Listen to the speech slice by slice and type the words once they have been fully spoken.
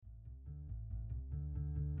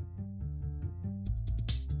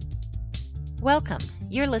Welcome.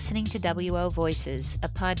 You're listening to WO Voices, a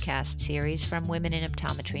podcast series from Women in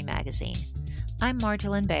Optometry magazine. I'm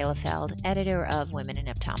Marjolin Bielefeld, editor of Women in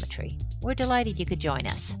Optometry. We're delighted you could join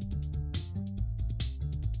us.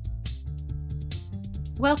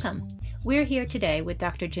 Welcome. We're here today with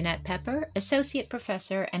Dr. Jeanette Pepper, Associate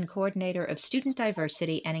Professor and Coordinator of Student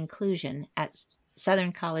Diversity and Inclusion at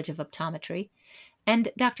Southern College of Optometry, and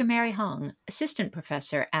Dr. Mary Hong, Assistant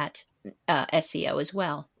Professor at SCO as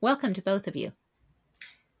well. Welcome to both of you.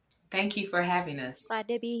 Thank you for having us. Glad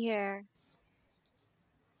to be here.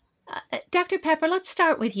 Dr. Pepper, let's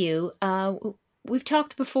start with you. We've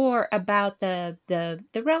talked before about the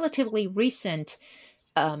relatively recent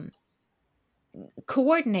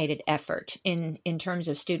coordinated effort in terms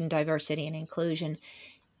of student diversity and inclusion.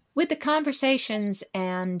 With the conversations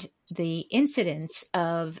and the incidents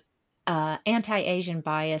of anti-Asian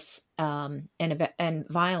bias and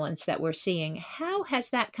violence that we're seeing, how has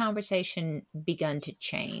that conversation begun to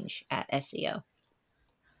change at SCO?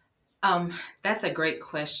 That's a great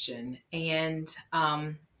question. And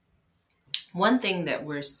one thing that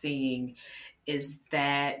we're seeing is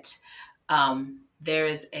that there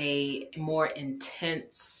is a more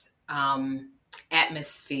intense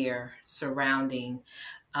atmosphere surrounding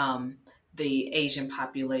the Asian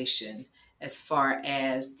population as far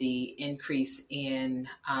as the increase in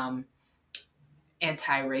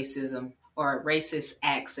anti-racism or racist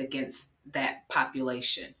acts against that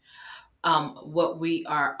population. What we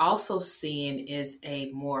are also seeing is a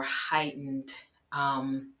more heightened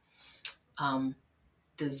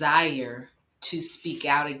desire to speak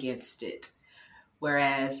out against it.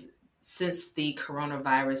 Whereas since the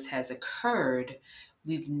coronavirus has occurred,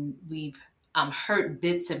 we've heard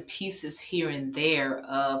bits and pieces here and there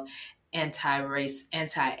of anti-race,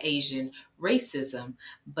 anti-Asian racism,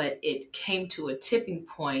 but it came to a tipping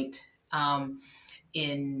point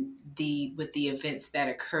with the events that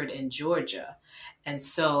occurred in Georgia. And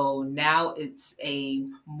so now it's a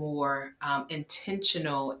more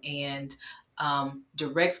intentional and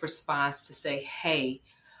direct response to say, hey,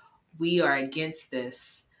 we are against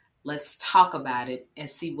this. Let's talk about it and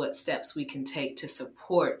see what steps we can take to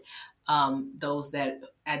support those that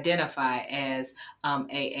identify as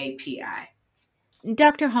AAPI.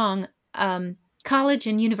 Dr. Hong, college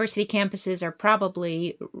and university campuses are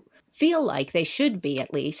probably feel like they should be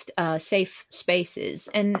at least safe spaces,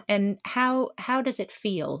 and how does it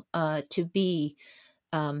feel to be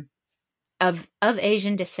of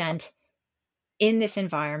Asian descent in this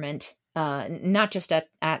environment, not just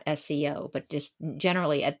at SCO, but just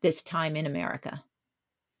generally at this time in America?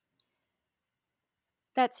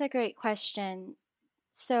 That's a great question.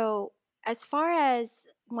 So, as far as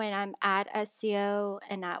when I'm at SCO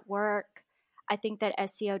and at work, I think that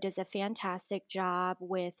SCO does a fantastic job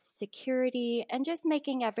with security and just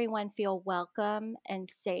making everyone feel welcome and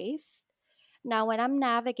safe. Now, when I'm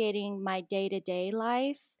navigating my day-to-day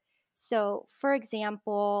life, so for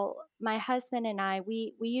example, my husband and I,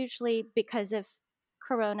 we usually, because of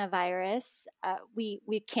coronavirus, we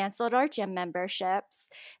canceled our gym memberships,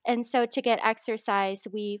 and so to get exercise,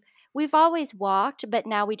 we've always walked, but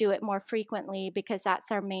now we do it more frequently because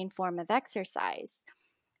that's our main form of exercise.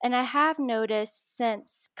 And I have noticed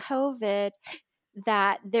since COVID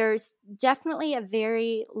that there's definitely a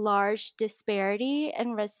very large disparity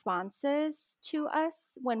in responses to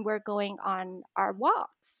us when we're going on our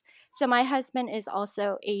walks. So my husband is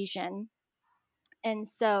also Asian. And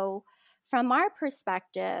so from our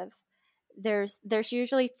perspective, there's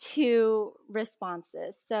usually two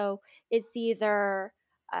responses. So it's either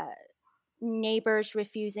neighbors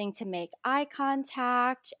refusing to make eye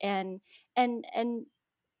contact and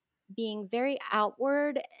being very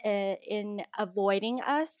outward in avoiding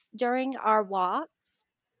us during our walks.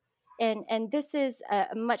 And this is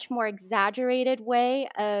a much more exaggerated way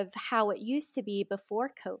of how it used to be before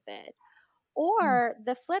COVID. Or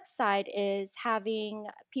the flip side is having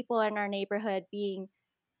people in our neighborhood being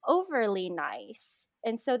overly nice.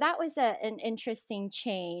 And so that was an interesting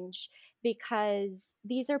change because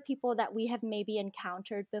these are people that we have maybe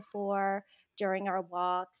encountered before during our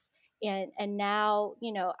walks. And now,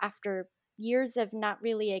 after years of not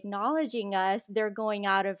really acknowledging us, they're going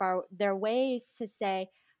out of their ways to say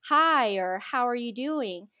hi or how are you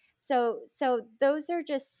doing. So those are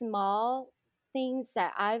just small things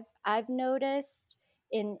that I've noticed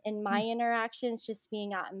in my interactions just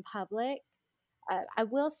being out in public. I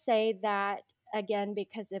will say that, again,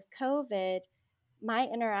 because of COVID, my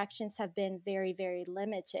interactions have been very, very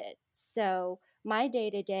limited. So my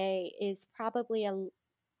day-to-day is probably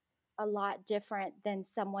a lot different than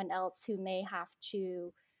someone else who may have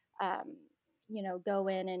to, go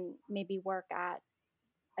in and maybe work at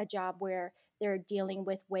a job where they're dealing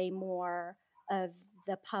with way more of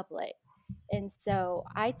the public. And so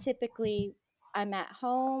I'm at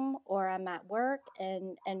home or I'm at work,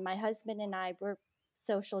 and my husband and I, we're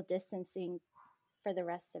social distancing for the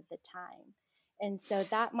rest of the time. And so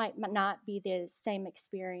that might not be the same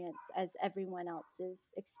experience as everyone else is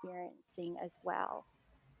experiencing as well.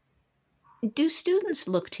 Do students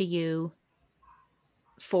look to you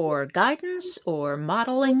for guidance or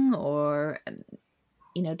modeling, or,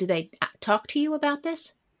 do they talk to you about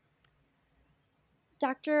this?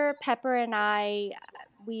 Dr. Pepper and I,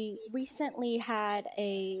 we recently had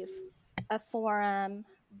a forum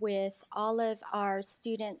with all of our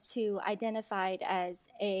students who identified as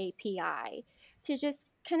API to just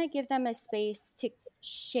kind of give them a space to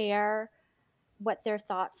share what their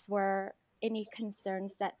thoughts were, any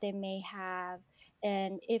concerns that they may have,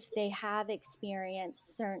 and if they have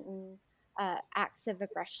experienced certain acts of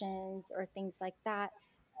aggressions or things like that,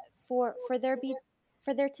 for there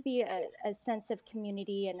to be a sense of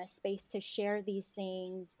community and a space to share these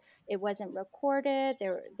things. It wasn't recorded.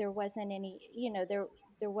 There wasn't any,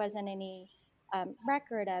 there wasn't any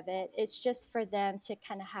record of it. It's just for them to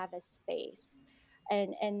kind of have a space.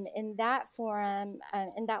 And in that forum,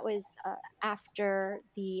 and that was after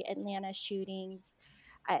the Atlanta shootings,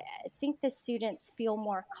 I think the students feel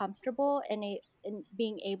more comfortable in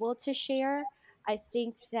being able to share. I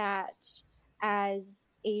think that as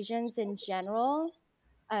Asians in general,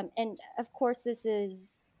 and of course, this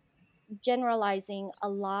is generalizing a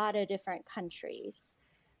lot of different countries,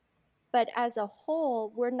 but as a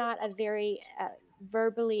whole, we're not a very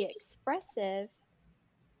verbally expressive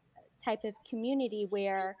type of community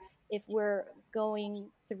where if we're going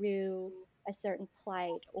through a certain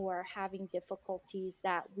plight or having difficulties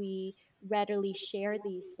that we readily share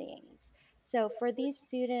these things. So for these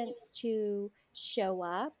students to show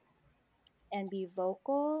up and be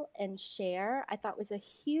vocal and share, I thought was a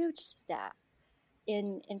huge step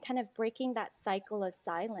in kind of breaking that cycle of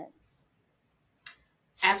silence.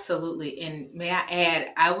 Absolutely. And may I add,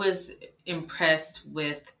 I was impressed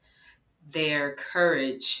with their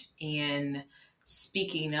courage in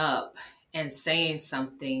speaking up and saying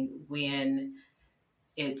something when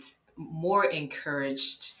it's more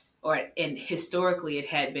encouraged, and historically it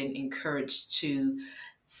had been encouraged to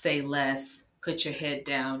say less, put your head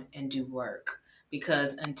down and do work.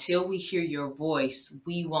 Because until we hear your voice,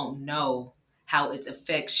 we won't know how it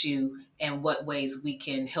affects you and what ways we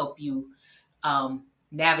can help you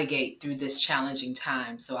navigate through this challenging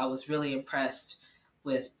time. So I was really impressed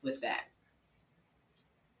with that.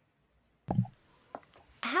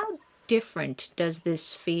 How different does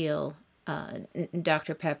this feel,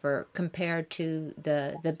 Dr. Pepper, compared to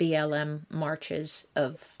the BLM marches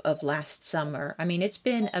of last summer? I mean, it's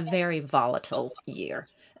been a very volatile year.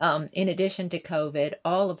 In addition to COVID,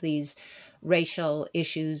 all of these racial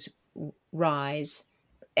issues rise,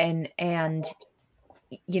 and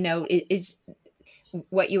it is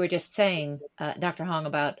what you were just saying, Dr. Hong,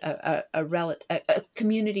 about a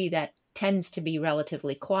community that tends to be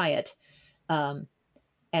relatively quiet.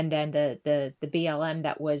 And then the BLM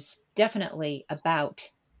that was definitely about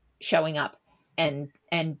showing up and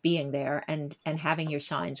being there and having your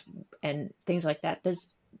signs and things like that.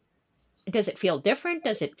 Does it feel different?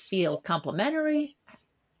 Does it feel complementary?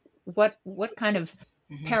 What kind of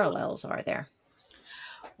parallels are there?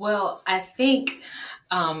 Well, I think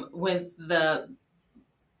when the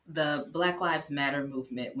Black Lives Matter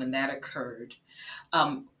movement, when that occurred,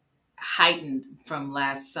 heightened from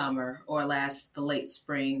last summer or the late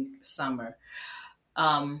spring summer.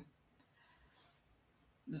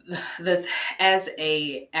 As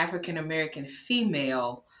a African American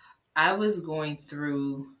female, I was going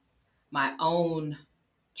through my own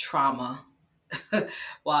trauma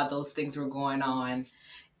while those things were going on,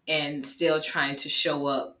 and still trying to show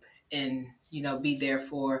up and be there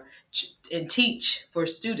for and teach for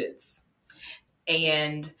students.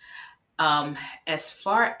 And as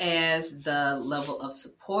far as the level of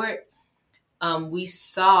support, we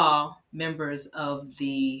saw members of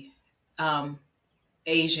the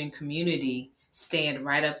Asian community stand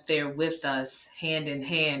right up there with us, hand in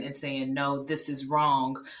hand, and saying, no, this is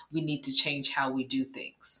wrong. We need to change how we do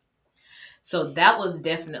things. So that was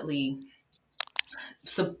definitely,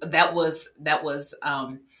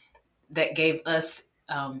 that gave us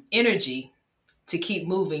energy to keep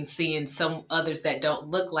moving, seeing some others that don't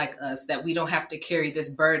look like us, that we don't have to carry this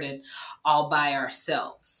burden all by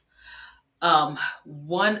ourselves.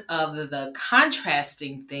 One of the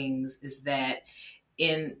contrasting things is that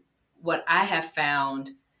in what I have found,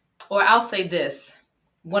 or I'll say this,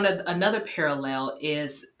 another parallel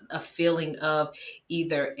is a feeling of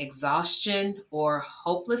either exhaustion or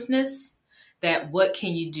hopelessness. That what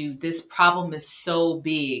can you do? This problem is so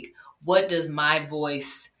big. What does my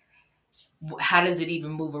voice, how does it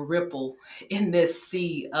even move a ripple in this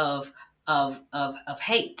sea of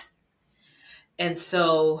hate? And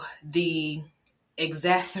so the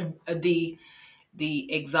exhaustion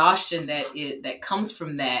that comes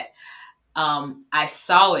from that, I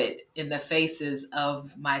saw it in the faces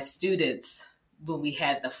of my students when we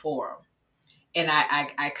had the forum. And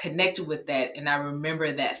I connected with that, and I remember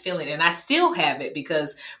that feeling, and I still have it,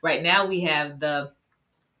 because right now we have the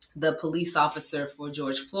police officer for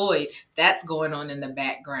George Floyd that's going on in the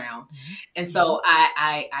background. Mm-hmm. And so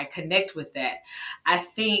I connect with that. I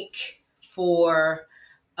think for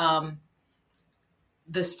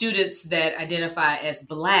the students that identify as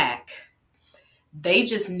Black, they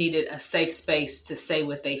just needed a safe space to say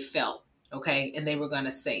what they felt, okay? And they were going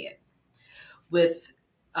to say it. With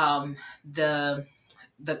the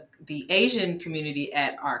Asian community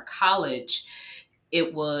at our college,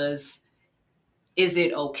 it was, is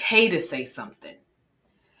it okay to say something?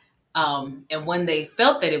 And when they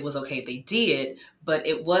felt that it was okay, they did, but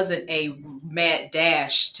it wasn't a mad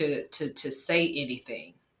dash to say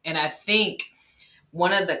anything. And I think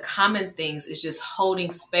one of the common things is just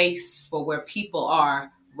holding space for where people are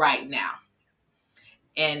right now.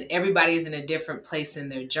 And everybody is in a different place in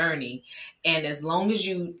their journey. And as long as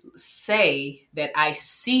you say that I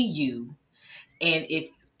see you, and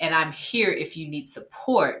I'm here if you need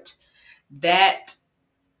support, that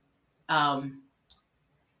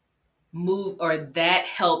that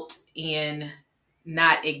helped in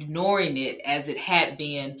not ignoring it as it had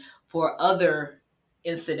been for other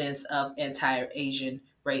incidents of anti-Asian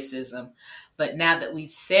racism. But now that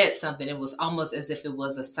we've said something, it was almost as if it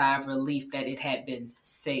was a sigh of relief that it had been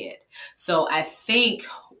said. So I think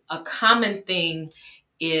a common thing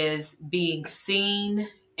is being seen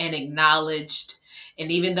and acknowledged.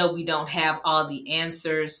 And even though we don't have all the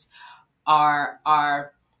answers,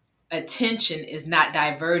 our attention is not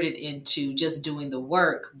diverted into just doing the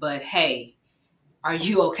work, but hey, are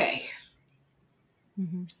you okay?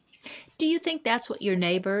 Mm-hmm. Do you think that's what your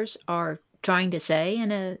neighbors are trying to say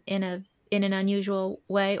in an unusual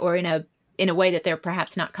way, or in a way that they're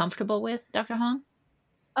perhaps not comfortable with, Dr. Hong?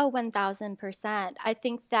 Oh, 1000%. I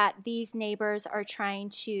think that these neighbors are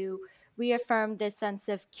trying to reaffirm this sense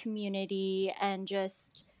of community and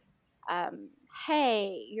just,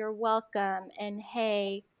 hey, you're welcome, and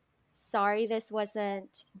hey, sorry this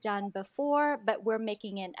wasn't done before, but we're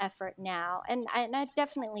making an effort now. And I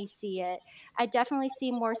definitely see it. I definitely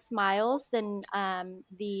see more smiles than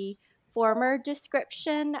the former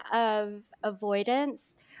description of avoidance.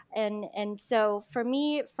 And so for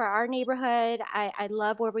me, for our neighborhood, I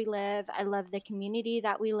love where we live. I love the community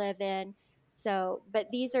that we live in. So, but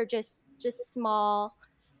these are just small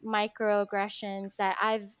microaggressions that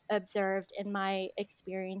I've observed in my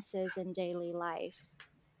experiences in daily life.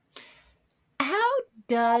 How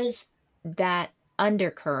does that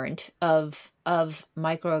undercurrent of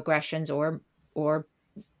microaggressions or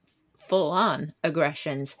full-on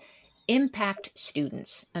aggressions impact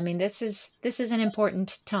students? I mean, this is an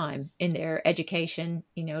important time in their education,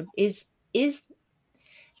 is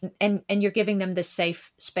and you're giving them the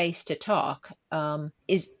safe space to talk. Do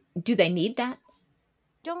they need that?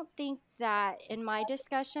 Don't think that in my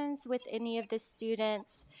discussions with any of the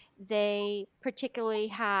students, they particularly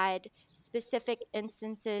had specific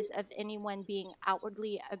instances of anyone being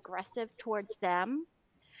outwardly aggressive towards them.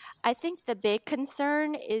 I think the big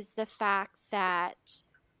concern is the fact that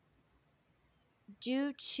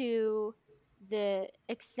due to the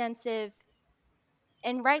extensive,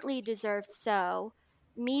 and rightly deserved so,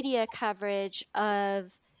 media coverage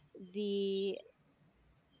of the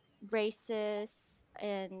racist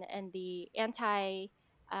and the anti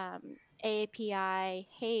AAPI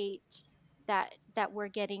hate that we're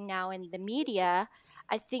getting now in the media,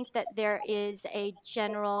 I think that there is a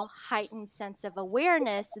general heightened sense of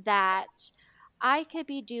awareness that I could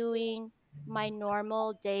be doing my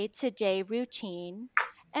normal day-to-day routine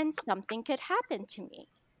and something could happen to me.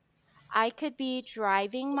 I could be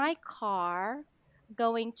driving my car,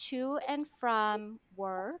 going to and from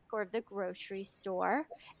work or the grocery store,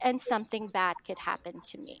 and something bad could happen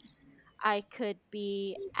to me. I could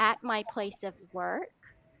be at my place of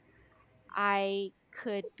work. I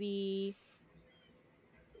could be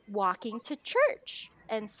walking to church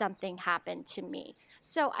and something happened to me.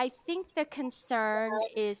 So I think the concern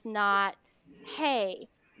is not, hey,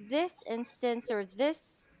 this instance or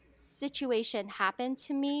this situation happened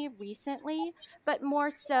to me recently, but more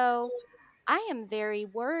so, I am very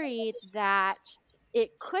worried that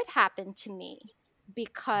it could happen to me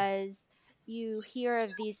because you hear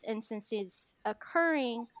of these instances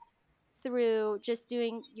occurring through just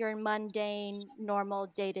doing your mundane, normal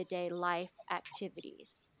day-to-day life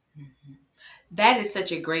activities. Mhm. That is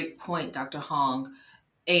such a great point, Dr. Hong.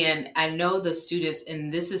 And I know the students,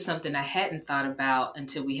 and this is something I hadn't thought about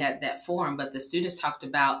until we had that forum, but the students talked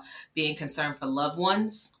about being concerned for loved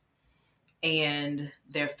ones and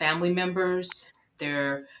their family members,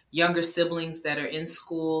 their younger siblings that are in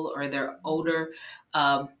school, or their older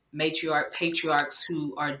patriarchs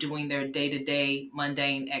who are doing their day-to-day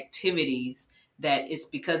mundane activities, that it's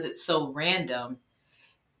because it's so random,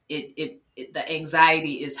 the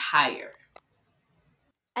anxiety is higher.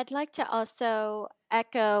 I'd like to also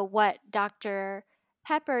echo what Dr.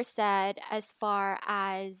 Pepper said as far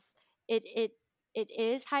as it it it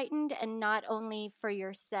is heightened, and not only for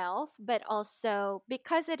yourself, but also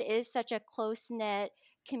because it is such a close-knit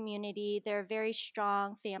community. There are very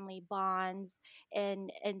strong family bonds,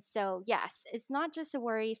 and so yes, it's not just a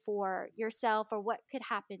worry for yourself or what could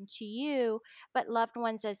happen to you, but loved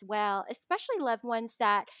ones as well, especially loved ones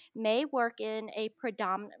that may work in a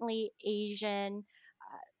predominantly Asian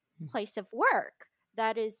place of work.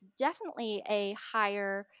 That is definitely a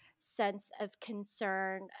higher sense of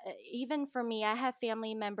concern. Even for me, I have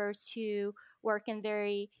family members who work in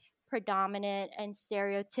very predominant and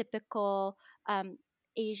stereotypical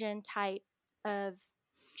Asian type of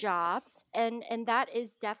jobs, and that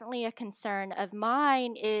is definitely a concern of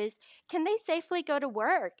mine. Is can they safely go to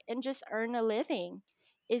work and just earn a living?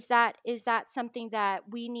 Is that something that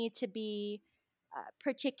we need to be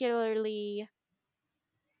particularly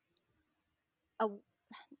a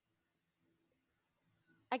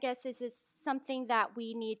I guess this is something that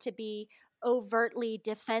we need to be overtly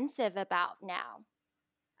defensive about now.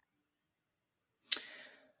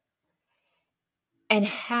 And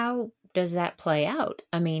how does that play out?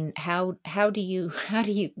 I mean, how do you how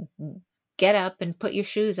do you get up and put your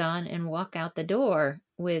shoes on and walk out the door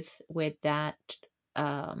with that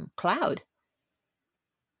cloud?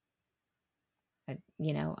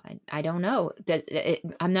 I don't know.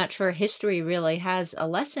 I'm not sure history really has a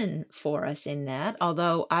lesson for us in that.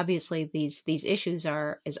 Although obviously these issues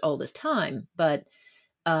are as old as time, but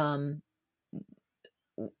um,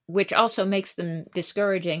 which also makes them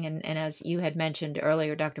discouraging. And as you had mentioned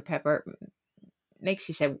earlier, Dr. Pepper, makes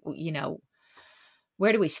you say,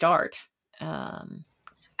 where do we start? Um,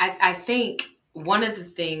 I think one of the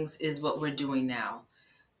things is what we're doing now,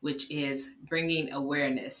 which is bringing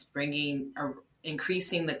awareness,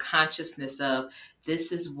 increasing the consciousness of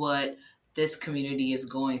this is what this community is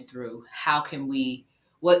going through. How can we,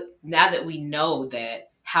 now that we know that,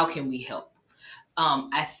 how can we help?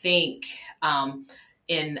 I think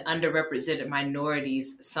in underrepresented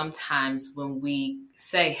minorities, sometimes when we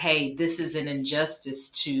say, hey, this is an injustice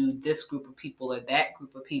to this group of people or that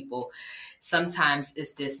group of people, sometimes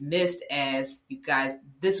it's dismissed as, you guys,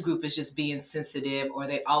 this group is just being sensitive, or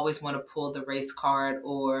they always want to pull the race card,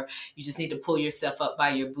 or you just need to pull yourself up by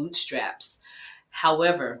your bootstraps.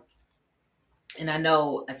 However, and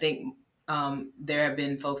I think there have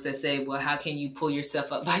been folks that say, well, how can you pull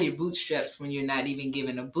yourself up by your bootstraps when you're not even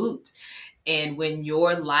given a boot? And when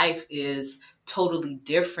your life is totally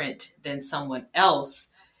different than someone else,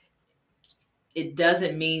 it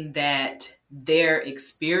doesn't mean that their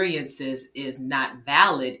experiences is not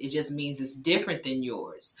valid. It just means it's different than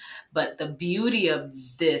yours. But the beauty of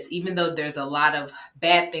this, even though there's a lot of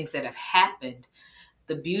bad things that have happened,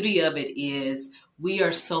 the beauty of it is we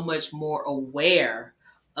are so much more aware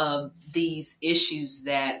of these issues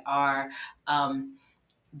that are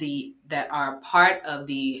that are part of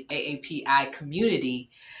the AAPI community,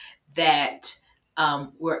 that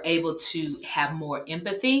we're able to have more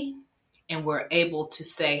empathy, and we're able to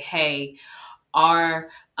say, hey, our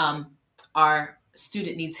our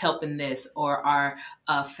student needs help in this, or our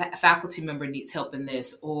faculty member needs help in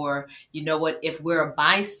this, or you know what, if we're a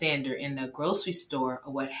bystander in the grocery store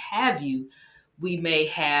or what have you, we may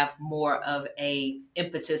have more of a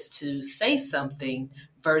impetus to say something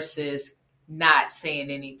versus not saying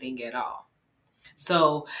anything at all.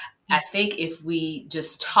 So I think if we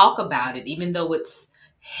just talk about it, even though it's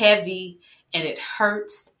heavy and it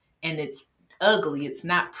hurts and it's ugly, it's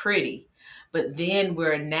not pretty, but then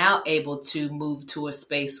we're now able to move to a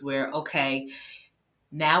space where, okay,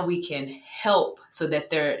 now we can help so that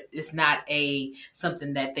there is not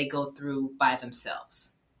something that they go through by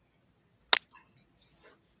themselves.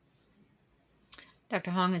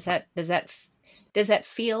 Dr. Hong, does that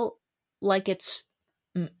feel like it's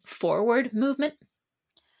forward movement?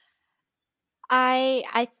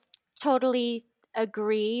 I totally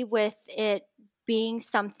agree with it being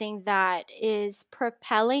something that is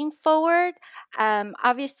propelling forward.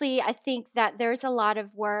 Obviously, I think that there's a lot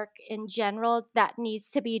of work in general that needs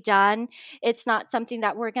to be done. It's not something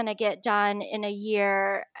that we're going to get done in a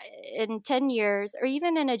year, in 10 years, or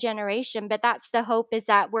even in a generation, but that's the hope, is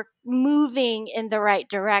that we're moving in the right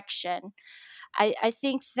direction. I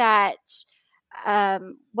think that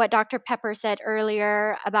what Dr. Pepper said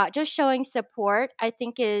earlier about just showing support, I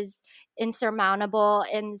think is insurmountable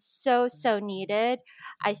and so needed.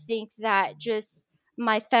 I think that just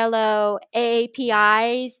my fellow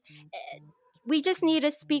AAPIs, we just need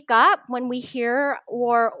to speak up when we hear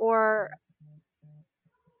or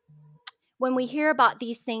when we hear about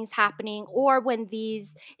these things happening, or when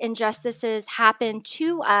these injustices happen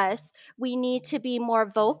to us. We need to be more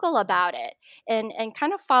vocal about it and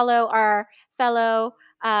kind of follow our fellow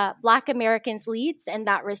Black Americans' leads in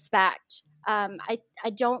that respect. I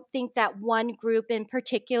don't think that one group in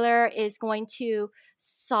particular is going to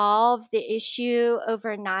solve the issue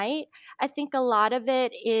overnight. I think a lot of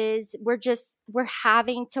it is we're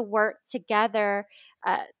having to work together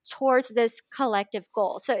towards this collective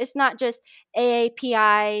goal. So it's not just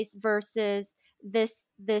AAPIs versus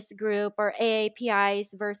this group, or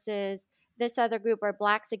AAPIs versus this other group, or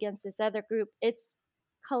Blacks against this other group. It's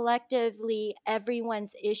collectively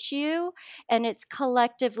everyone's issue, and it's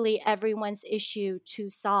collectively everyone's issue to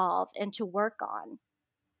solve and to work on.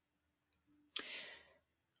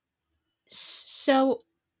 So,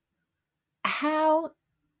 how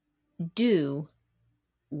do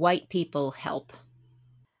white people help?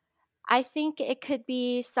 I think it could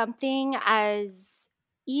be something as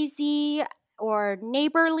easy or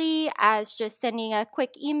neighborly as just sending a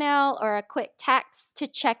quick email or a quick text to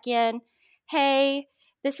check in. Hey,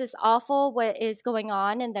 this is awful what is going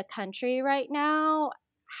on in the country right now.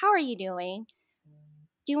 How are you doing?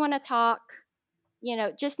 Do you want to talk?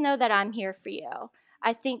 Just know that I'm here for you.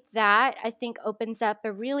 I think opens up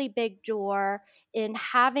a really big door in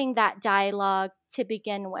having that dialogue to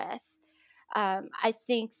begin with. I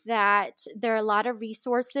think that there are a lot of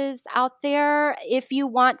resources out there. If you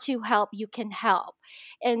want to help, you can help.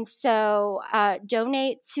 And so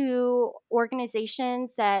donate to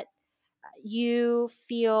organizations that you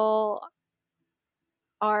feel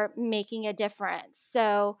are making a difference.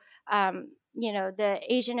 So, the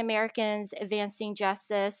Asian Americans Advancing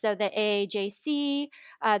Justice, so the AAJC,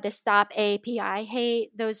 the Stop AAPI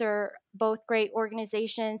Hate, those are both great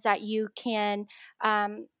organizations that you can,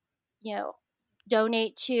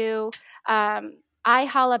 donate to.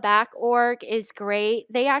 iHollaback.org is great.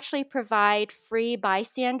 They actually provide free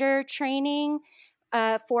bystander training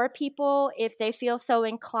for people if they feel so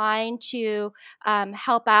inclined to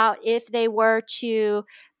help out if they were to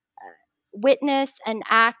witness an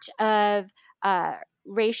act of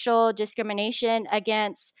racial discrimination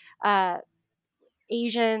against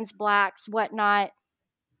Asians, Blacks, whatnot,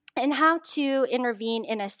 and how to intervene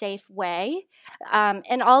in a safe way.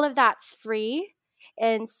 And all of that's free.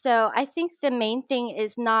 And so I think the main thing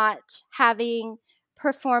is not having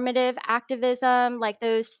performative activism like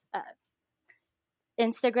those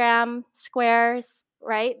Instagram squares,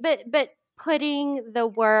 right? But putting the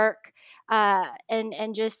work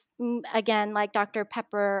and just, again, like Dr.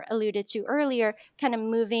 Pepper alluded to earlier, kind of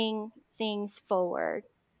moving things forward.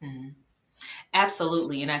 Mm-hmm.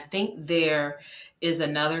 Absolutely. And I think there is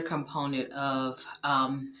another component of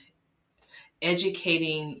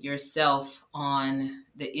educating yourself on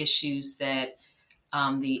the issues that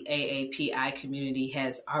the AAPI community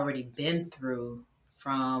has already been through,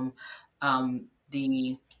 from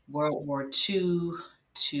the World War II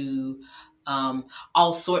to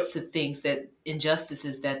all sorts of things, that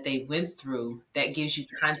injustices that they went through. That gives you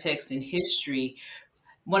context and history.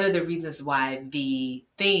 One of the reasons why the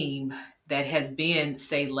theme that has been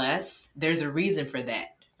Say Less, there's a reason for that.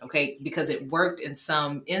 Okay, because it worked in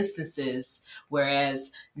some instances,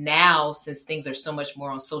 whereas now, since things are so much more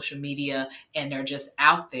on social media and they're just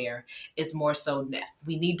out there, it's more so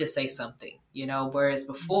we need to say something, whereas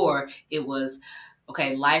before it was,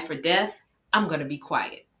 okay, life or death, I'm going to be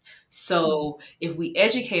quiet. So if we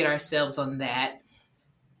educate ourselves on that,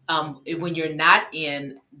 when you're not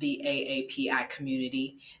in the AAPI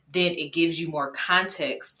community, then it gives you more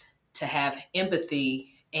context to have empathy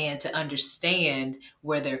and to understand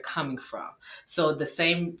where they're coming from. So the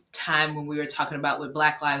same time when we were talking about with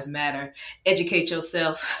Black Lives Matter, educate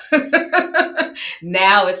yourself.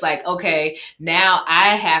 Now it's like, okay, now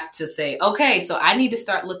I have to say, okay, so I need to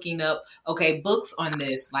start looking up, books on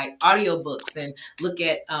this, like audiobooks, and look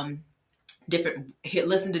at,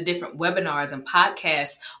 listen to different webinars and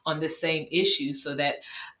podcasts on this same issue, so that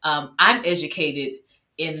I'm educated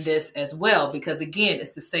in this as well, because again,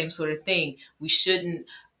 it's the same sort of thing. We shouldn't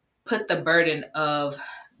put the burden of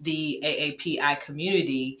the AAPI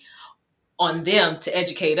community on them to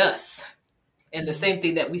educate us. And the same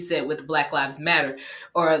thing that we said with Black Lives Matter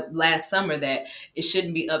or last summer, that it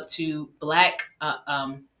shouldn't be up to Black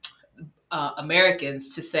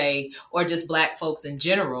Americans to say, or just Black folks in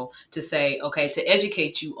general to say, okay, to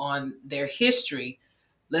educate you on their history,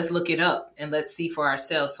 let's look it up and let's see for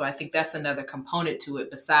ourselves. So I think that's another component to it,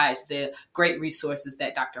 besides the great resources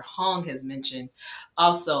that Dr. Hong has mentioned.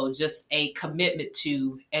 Also, just a commitment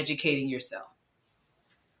to educating yourself.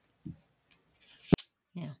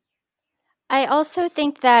 Yeah. I also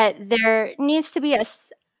think that there needs to be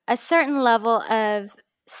a certain level of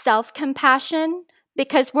self-compassion,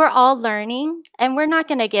 because we're all learning and we're not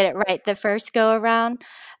going to get it right the first go around.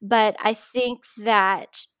 But I think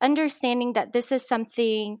that understanding that this is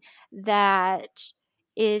something that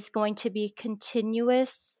is going to be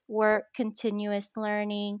continuous work, continuous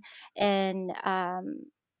learning, and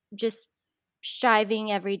just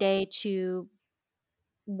striving every day to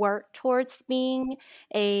work towards being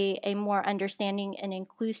a more understanding and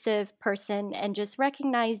inclusive person, and just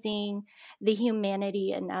recognizing the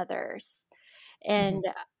humanity in others. And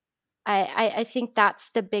I think that's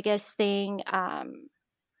the biggest thing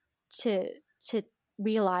to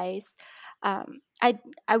realize.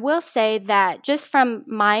 I will say that just from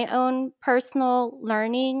my own personal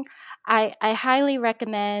learning, I highly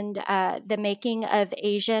recommend The Making of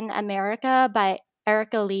Asian America by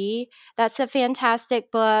Erica Lee. That's a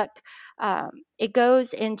fantastic book. It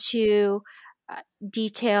goes into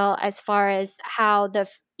detail as far as how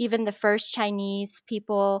even the first Chinese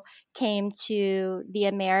people came to the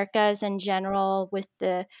Americas in general, with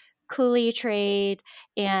the coolie trade,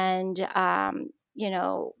 and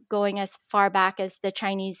going as far back as the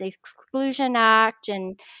Chinese Exclusion Act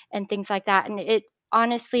and things like that. And it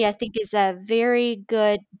honestly, I think, is a very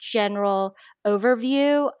good general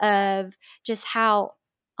overview of just how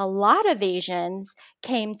a lot of Asians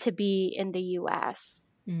came to be in the U.S.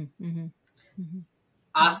 Mm-hmm. Mm-hmm.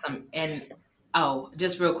 Awesome. And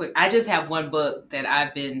just real quick, I just have one book that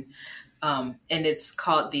I've been, and it's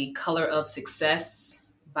called The Color of Success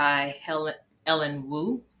by Ellen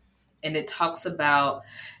Wu. And it talks about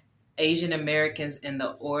Asian Americans and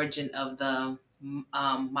the origin of the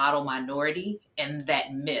model minority and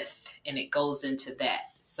that myth. And it goes into that.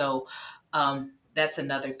 So that's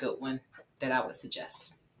another good one that I would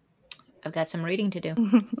suggest. I've got some reading to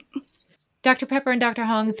do. Dr. Pepper and Dr.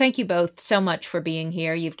 Hong, thank you both so much for being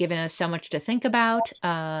here. You've given us so much to think about,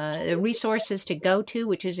 resources to go to,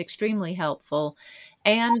 which is extremely helpful,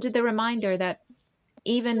 and the reminder that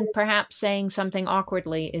even perhaps saying something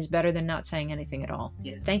awkwardly is better than not saying anything at all.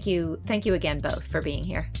 Yes. Thank you again both for being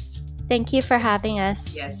here. Thank you for having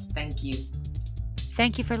us. Yes, thank you.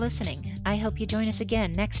 Thank you for listening. I hope you join us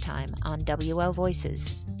again next time on WO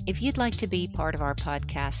Voices. If you'd like to be part of our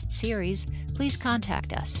podcast series, please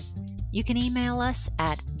contact us. You can email us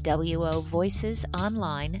at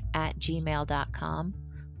wovoicesonline@gmail.com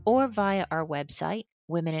or via our website,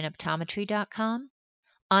 womeninoptometry.com,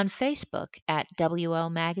 on Facebook at WO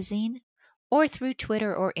Magazine, or through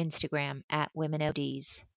Twitter or Instagram at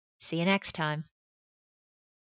WomenODs. See you next time.